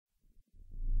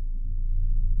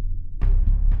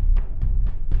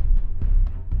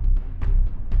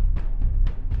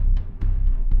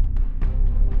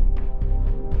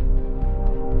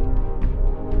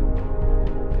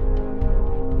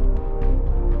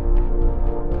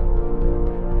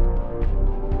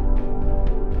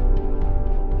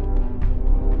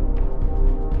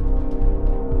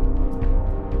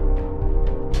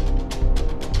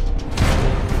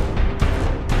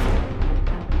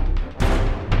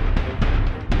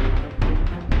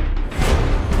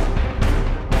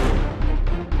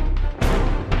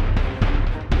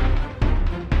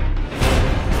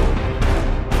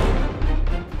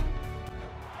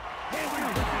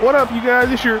What up, you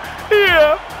guys? It's your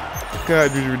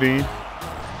God, Juju Redeem.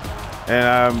 And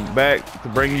I'm back to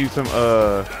bring you some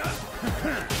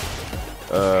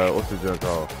what's the junk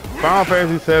called? Final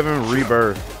Fantasy VII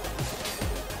Rebirth.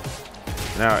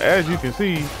 Now, as you can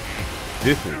see,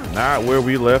 this is not where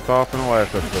we left off in the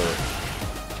last episode.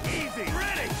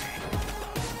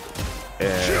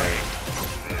 And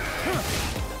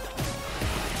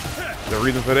the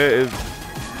reason for that is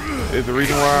the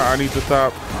reason why I need to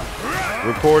stop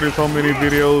recording so many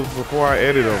videos before I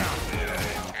edit them.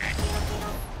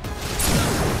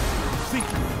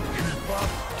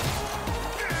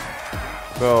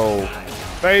 So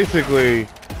basically,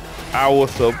 I was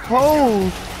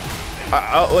supposed,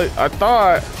 I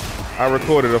thought I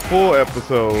recorded a full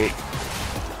episode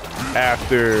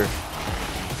after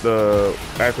the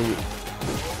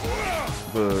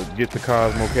Get to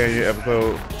Cosmo Canyon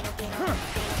episode,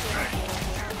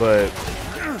 but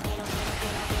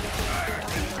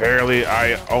apparently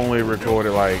I only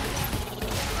recorded like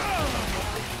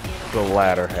the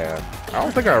latter half. I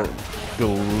don't think I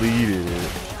deleted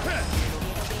it,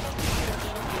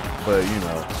 but you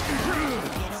know,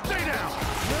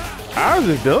 I was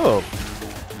just dumb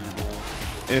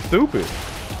and stupid.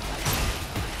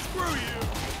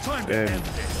 And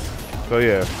so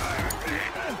yeah.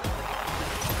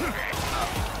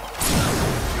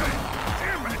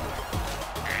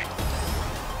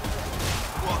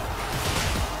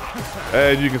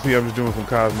 As you can see, I'm just doing some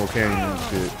Cosmo Canyon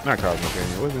shit. Not Cosmo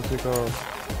Canyon. What's this shit called?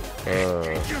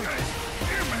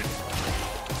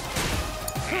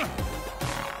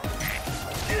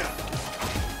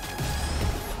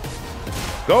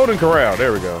 Golden Corral.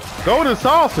 There we go. Golden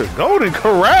Saucer. Golden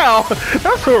Corral.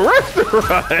 That's a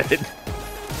restaurant.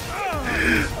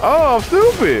 Oh, I'm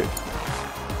stupid.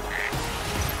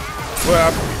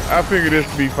 Well, I figured this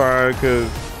would be fine because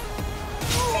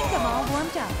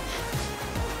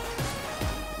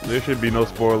there should be no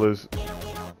spoilers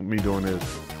with me doing this.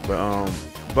 But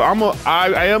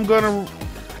I am gonna,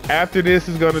 after this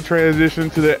is gonna transition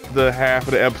to the half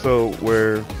of the episode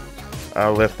where I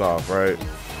left off, right?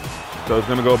 So it's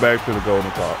gonna go back to the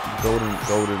Golden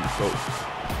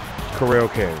Corral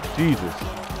Canyon. Jesus.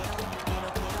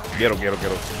 Ghetto.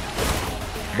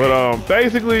 But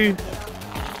basically,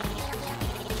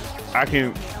 I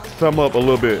can sum up a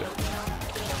little bit.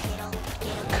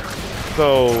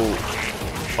 So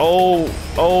old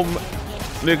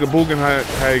nigga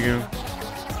Bugenhagen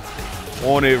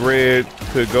wanted Red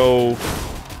to go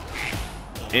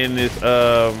in this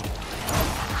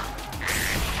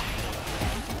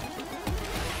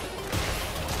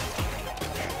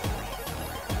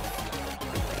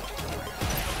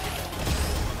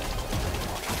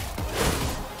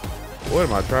what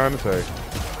am I trying to say?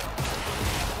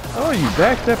 Oh, you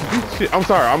backstepping piece of shit. I'm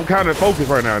sorry, I'm kind of focused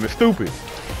right now and it's stupid.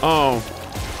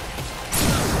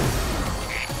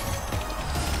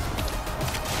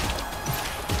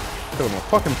 Killing a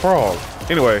fucking frog.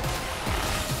 Anyway.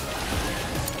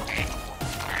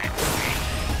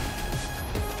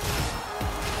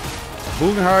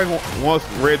 Bugenhagen wants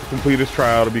Red to complete his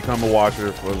trial to become a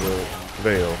watcher for the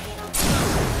Veil.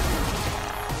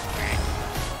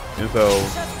 And so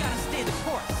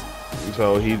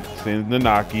he sends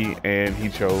Nanaki, and he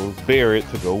chose Barrett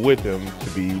to go with him to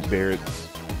be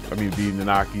be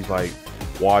Nanaki's like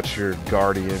watcher,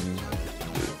 guardian,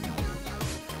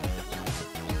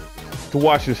 to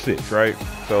watch his six, right?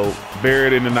 So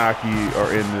Barrett and Nanaki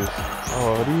are in this.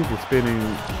 Oh, these are spinning.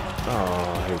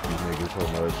 Oh, I hate these niggas so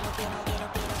much.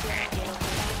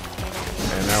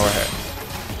 And now I have.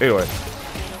 Anyway.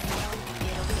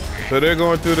 So they're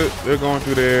going through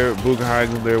there.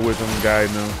 Bugenhagen's there with them,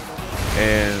 guiding them.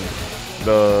 And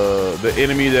the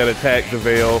enemy that attacked the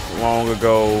Veil long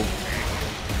ago,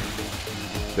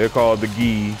 they're called the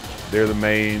Gi. They're the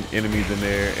main enemies in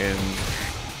there, and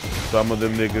some of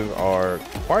them niggas are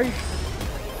quite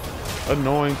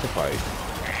annoying to fight.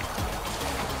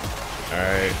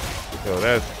 Alright, so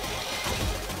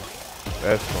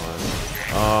that's fun.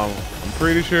 I'm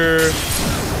pretty sure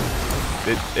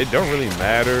it don't really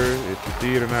matter if you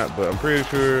see it or not, but I'm pretty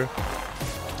sure,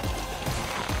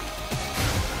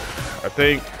 I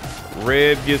think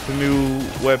Red gets a new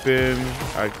weapon.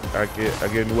 I get a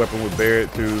new weapon with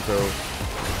Barrett too, so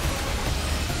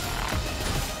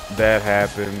that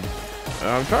happened.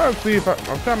 I'm trying to see if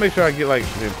I'm trying to make sure I get like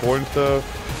the important stuff.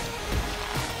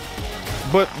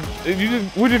 But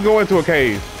we just go into a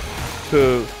cave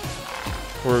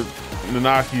for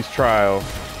Nanaki's trial,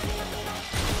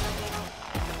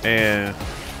 and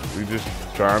we just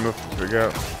trying to figure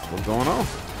out what's going on.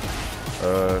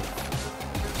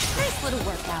 Nice little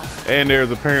workout. And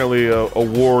there's apparently a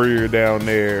warrior down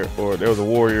there, or there was a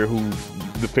warrior who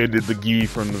defended the gi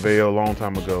from the veil a long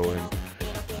time ago, and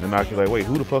Nanaki's like, wait,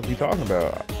 who the fuck are you talking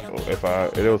about? If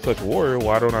it was such a warrior,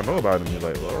 why don't I know about him? He's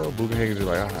like, well, Bugenhagen's just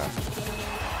like,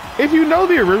 If you know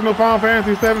the original Final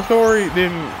Fantasy VII story,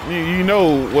 then you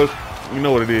know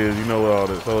what it is. You know all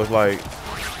this, so it's like,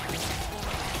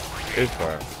 it's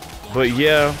fine. But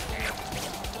yeah,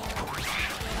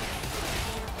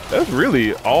 that's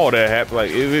really all that happened.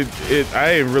 Like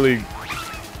I didn't really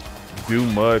do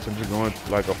much. I'm just going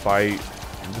to like a fight.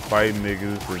 I'm just fighting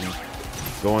niggas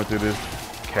and going to this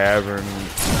cavern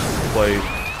place.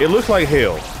 It looks like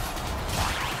hell.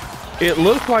 It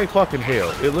looks like fucking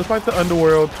hell. It looks like the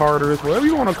underworld, Tartarus, whatever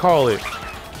you want to call it.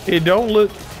 It don't look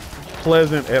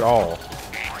pleasant at all.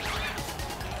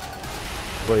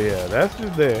 But yeah, that's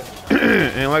just that.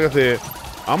 And like I said,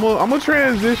 I'm gonna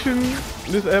transition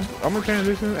I'm gonna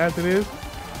transition after this.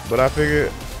 But I figured,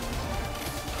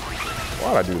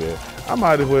 why'd I do that? I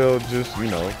might as well just, you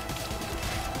know,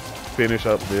 finish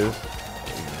up this.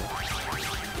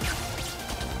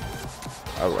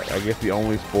 I guess the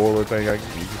only spoiler thing you can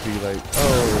see, like,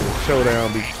 oh,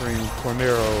 showdown between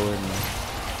Cornero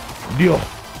and Dio.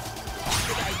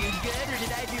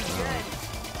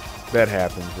 That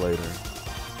happens later.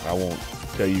 I won't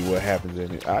tell you what happens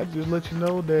in it. I just let you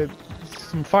know that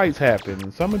some fights happen,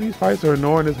 and some of these fights are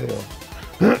annoying as hell.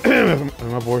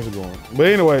 My voice is going. But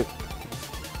anyway,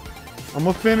 I'm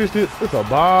gonna finish it. It's a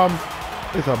bomb.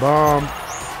 It's a bomb.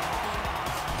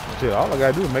 Shit, all I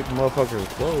gotta do is make the motherfucker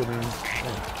explode.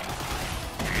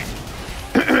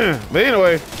 But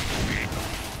anyway,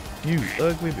 you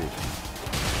ugly bitch.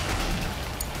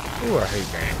 Ooh, I hate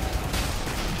that.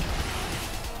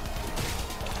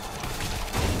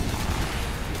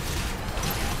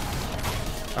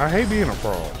 I hate being a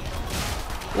frog.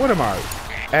 What am I?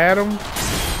 Adam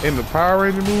in the Power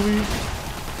Ranger movie?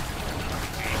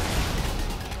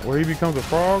 Where he becomes a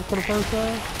frog for the first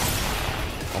time?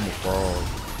 I'm a frog.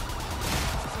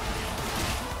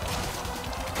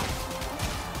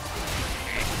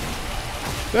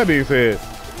 That being said,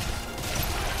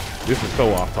 this is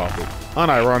so off topic.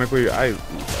 Unironically, I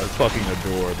fucking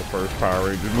adore the first Power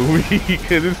Ranger movie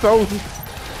because it's so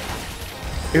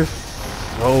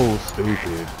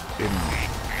stupid in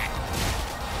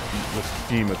the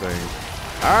scheme of things.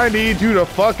 I need you to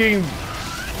fucking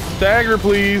stagger,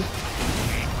 please,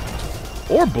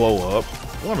 or blow up.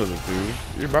 One of the two.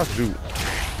 You're about to do.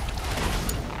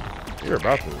 You're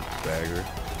about to stagger.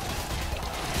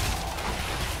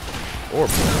 Or blow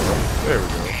up. There we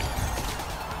go.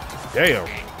 Damn.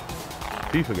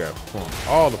 Tifa got flung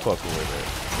all the fuck away there.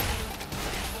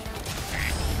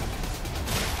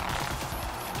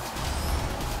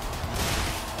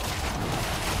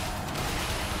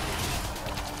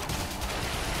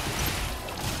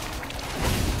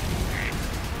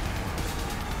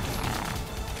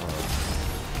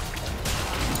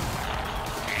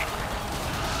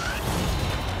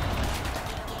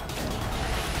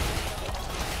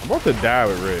 I'm about to die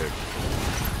with red.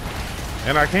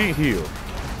 And I can't heal.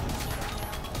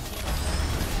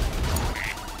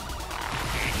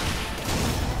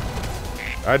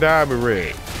 I died with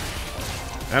red.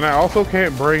 And I also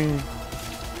can't bring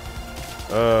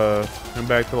him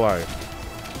back to life.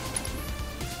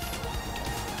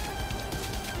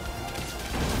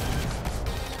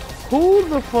 Who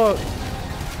the fuck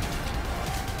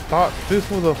thought this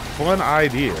was a fun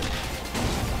idea?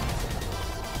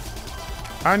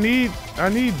 I need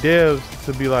devs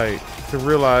to be like, to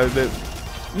realize that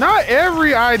not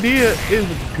every idea is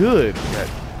good.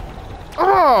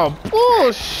 Oh,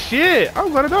 bullshit.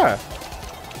 I'm gonna die.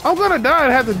 I'm gonna die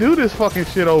and have to do this fucking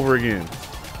shit over again.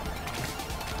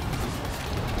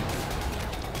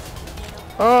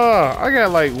 I got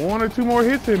like 1 or 2 more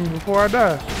hits in me before I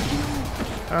die.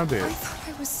 I'm dead. I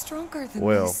thought I was stronger than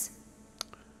well, this.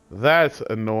 That's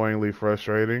annoyingly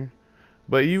frustrating.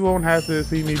 But you won't have to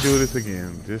see me do this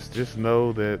again. Just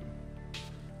know that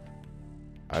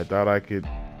I thought I could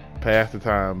pass the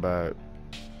time by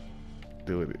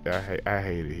doing it. I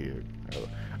hate it here.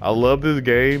 I love this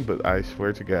game, but I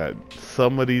swear to God,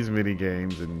 some of these mini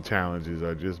games and challenges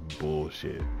are just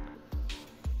bullshit.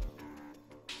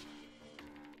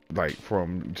 Like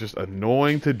from just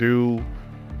annoying to do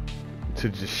to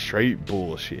just straight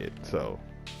bullshit. So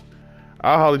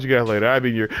I'll holler at you guys later. I've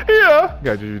been your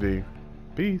got GGD.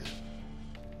 Peace.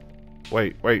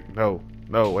 Wait, no,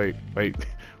 wait.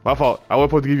 My fault. I was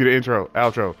supposed to give you the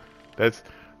outro. That's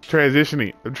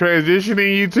transitioning. I'm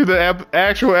transitioning you to the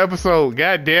actual episode.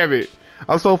 God damn it.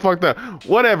 I'm so fucked up.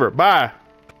 Whatever. Bye.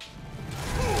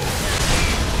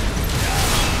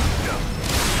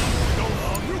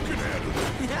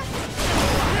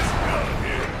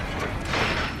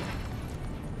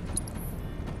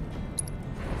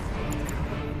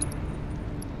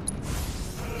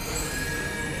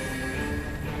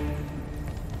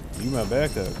 You my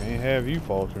backup. Can't have you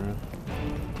faltering.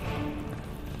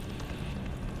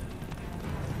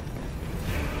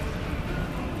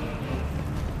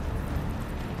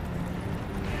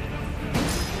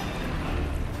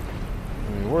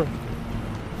 I mean, worst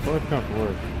comes to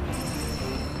worst.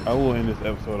 I will end this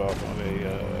episode off on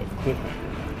a cliffhanger.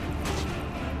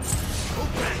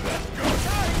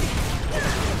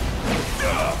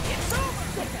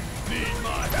 Need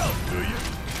my help, do you?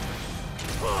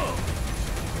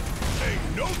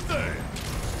 Ain't no thing.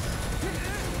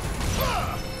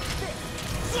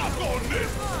 Suck on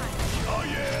this. Oh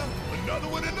yeah, another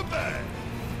one in the bag.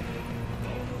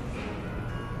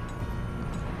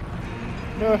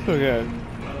 No, I still got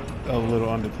a little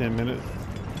under 10 minutes.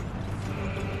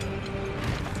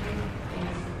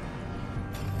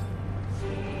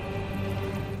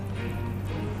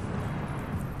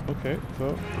 Okay,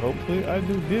 so hopefully I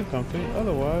did something.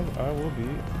 Otherwise, I will be...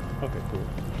 Okay, cool.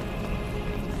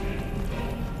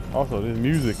 Also, this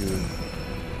music is...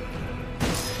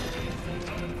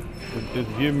 It's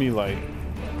giving me, like,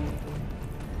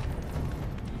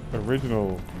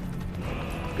 original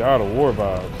God of War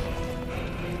vibes.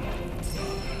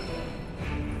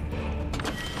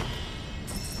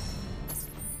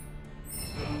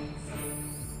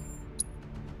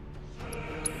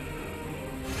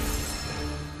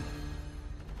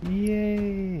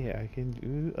 Yay! I can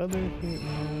do other shit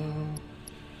now.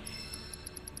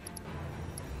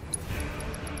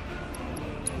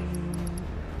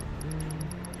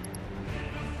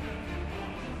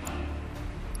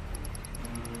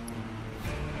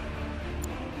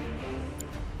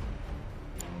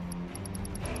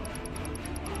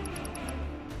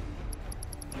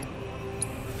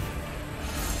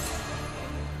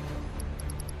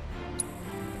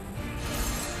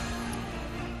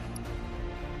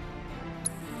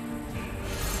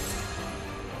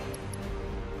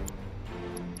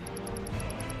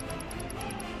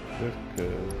 Just cause.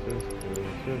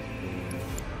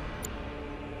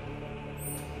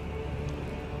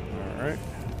 Alright.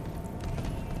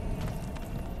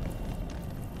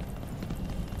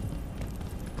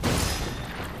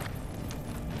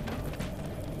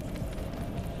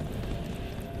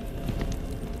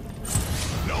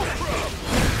 No problem.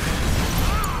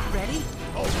 Ready?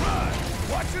 All right.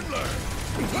 Watch and learn.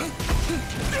 Sorry.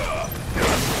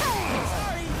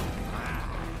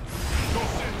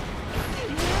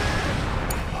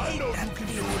 I know you can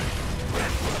do it.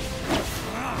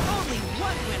 Only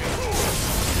one winner.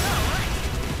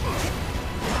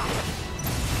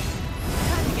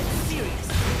 Time to get serious.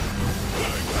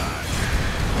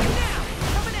 Now,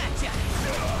 coming at ya.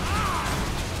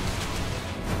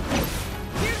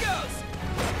 Here goes.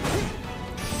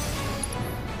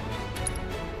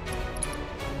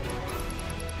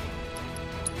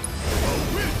 Oh,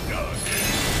 we're done.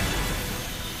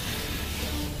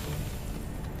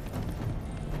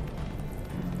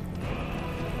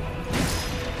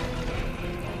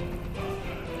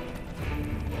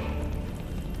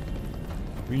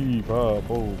 We pop,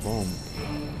 oh, boom.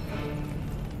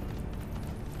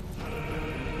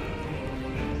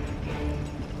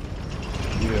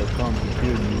 We have come to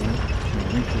kill you. You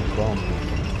reach this bomb.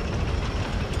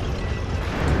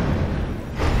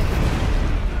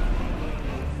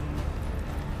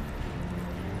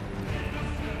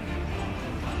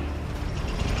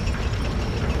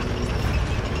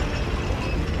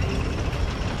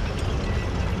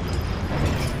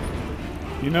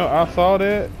 You know, I saw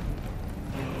that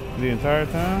the entire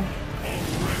time.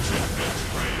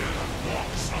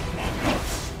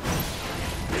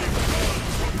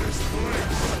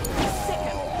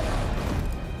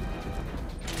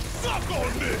 Suck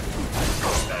on this.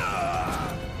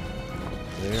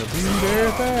 They'll be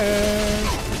there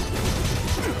fast.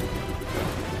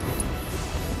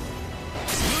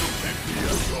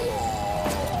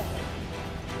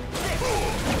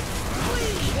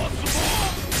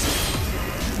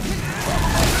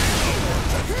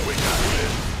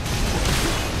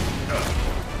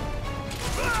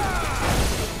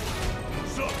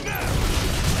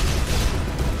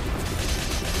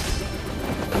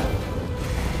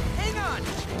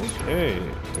 Okay,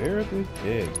 Barrett is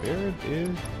dead. Barrett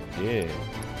is dead.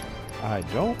 I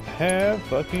don't have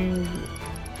fucking...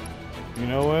 You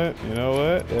know what? You know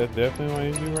what? That's definitely what I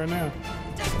need to do right now.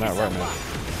 Not right now.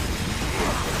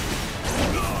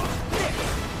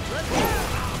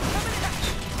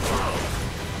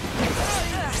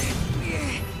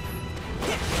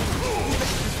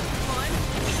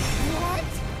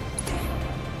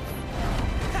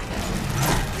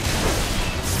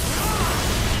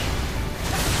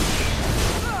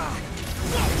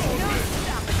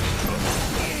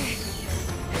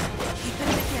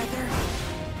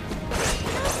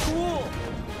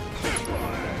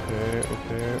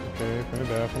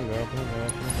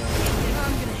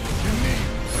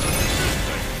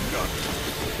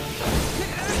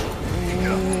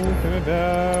 Finna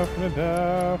die, finna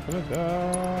die, finna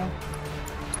die.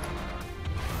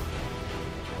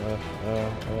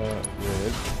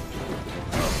 Red.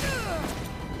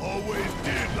 Always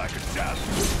did like a challenge.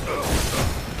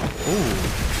 Ooh,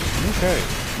 okay.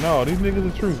 No, these niggas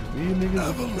are true. These niggas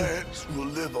are true. Avalanche will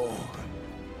live on.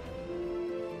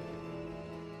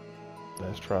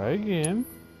 Let's try again.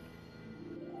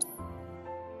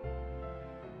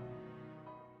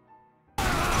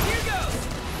 Here goes!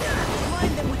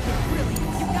 Blind them with your brilliance.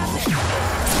 You got this!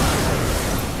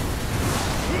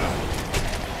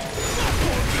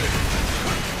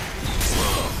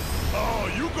 Oh,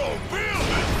 you gon' feel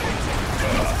it!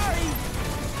 Sorry!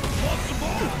 Want some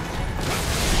more?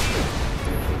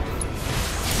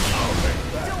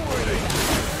 Don't worry.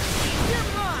 You're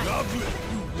mine! Lovely.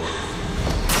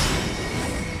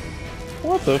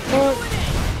 What the fuck?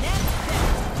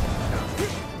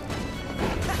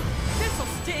 This'll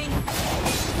sting!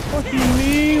 What do you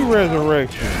mean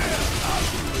resurrection?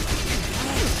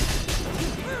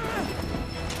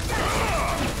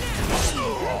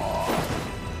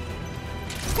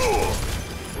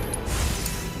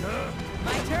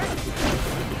 My turn?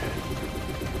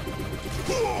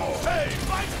 Hey,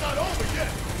 fight's not over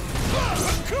yet.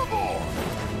 Come on.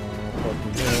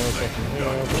 Fucking hell, fucking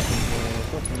hell, fucking hell,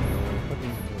 fucking hell, fucking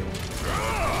hell.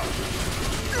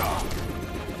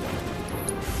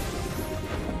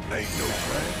 Ain't no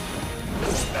friend.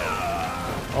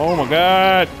 Oh my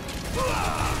god!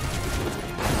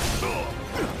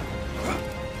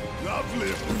 I've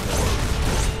lived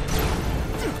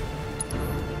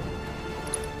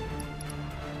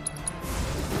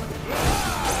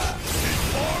Keep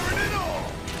pouring it on.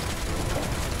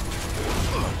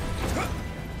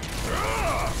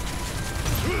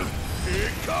 Here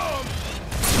it comes.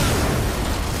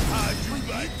 How'd you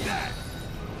like that?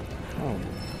 Oh.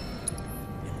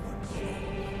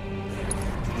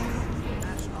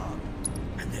 Pass on,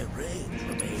 and their range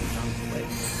remains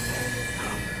unquenched.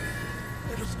 Come,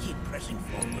 let us keep pressing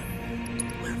forward.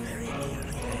 We're very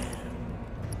nearly there.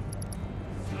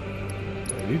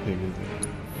 Yeah, these niggas.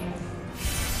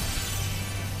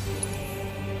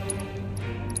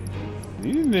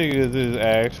 These niggas is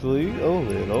actually a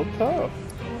little tough.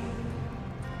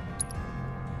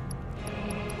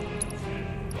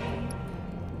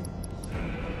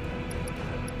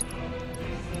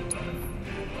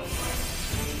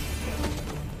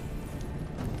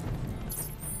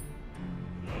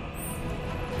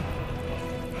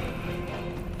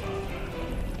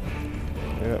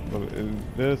 Yeah, but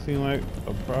it does seem like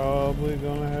I'm probably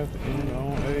gonna have to end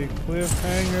on a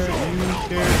cliffhanger. You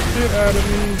scared shit out of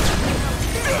me.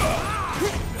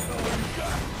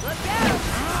 Look out!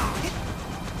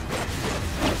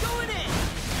 Going in!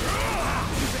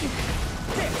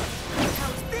 There!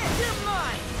 How's this? You're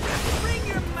mine! Bring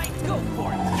your might, go for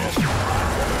it! You're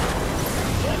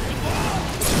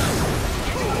mine!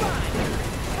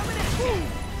 Coming at you!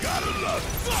 Gotta love it.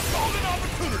 Golden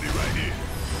opportunity right here.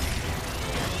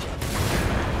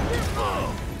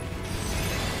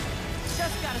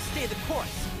 Just gotta stay the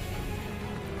course.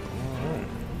 Alright.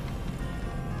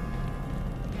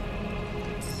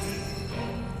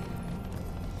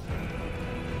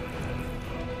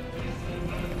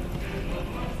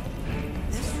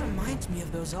 This reminds me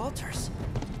of those altars.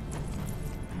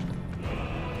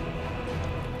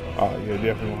 Oh, yeah,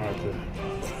 definitely gonna have to.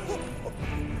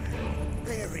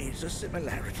 There is a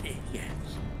similarity,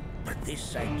 yes. But this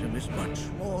sanctum is much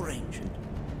more ancient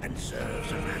and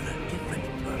serves a rather different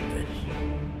purpose.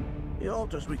 The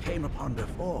altars we came upon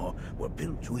before were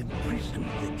built to imprison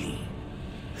the key.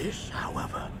 This,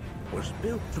 however, was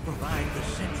built to provide the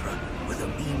Cetra with a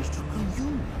means to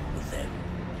commune with them.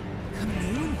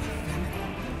 Commune with them?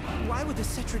 Why would the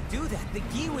Cetra do that? The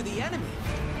Gi were the enemy.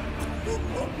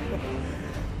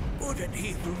 Good and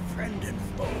evil, friend and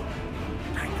foe.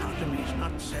 Dichotomy is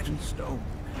not set in stone,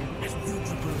 as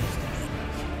mutable as the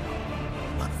winds.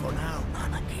 But for now,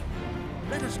 Monarchy,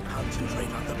 let us concentrate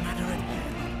on the matter at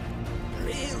hand,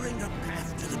 clearing a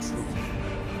path to the truth.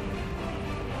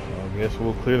 I guess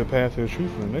we'll clear the path to the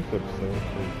truth in the next episode.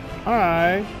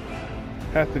 I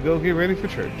have to go get ready for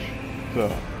church.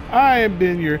 So I have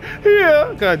been your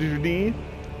God Dean.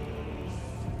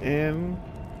 And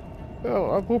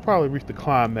well, we'll probably reach the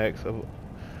climax of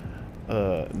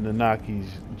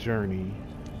Nanaki's journey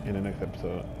in the next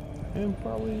episode. And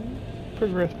probably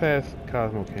progress past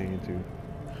Cosmo Canyon too.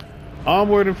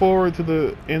 Onward and forward to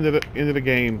the end of the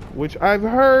game, which I've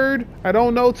heard, I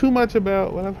don't know too much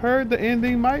about, but I've heard the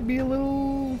ending might be a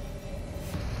little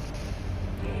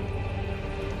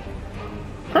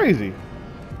crazy.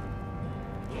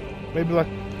 Maybe like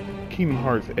Kingdom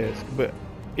Hearts-esque, but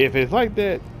if it's like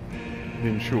that,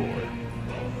 than sure.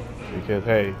 Because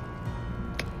hey,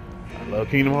 I love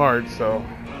Kingdom Hearts, so.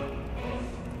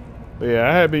 But yeah,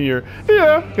 I have been your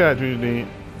God, Dean.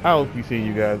 I'll be seeing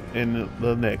you guys in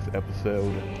the next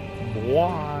episode.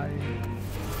 Bye.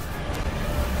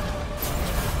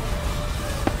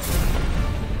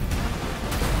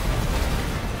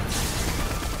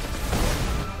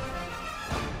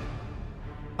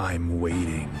 I'm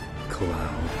waiting,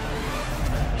 Cloud.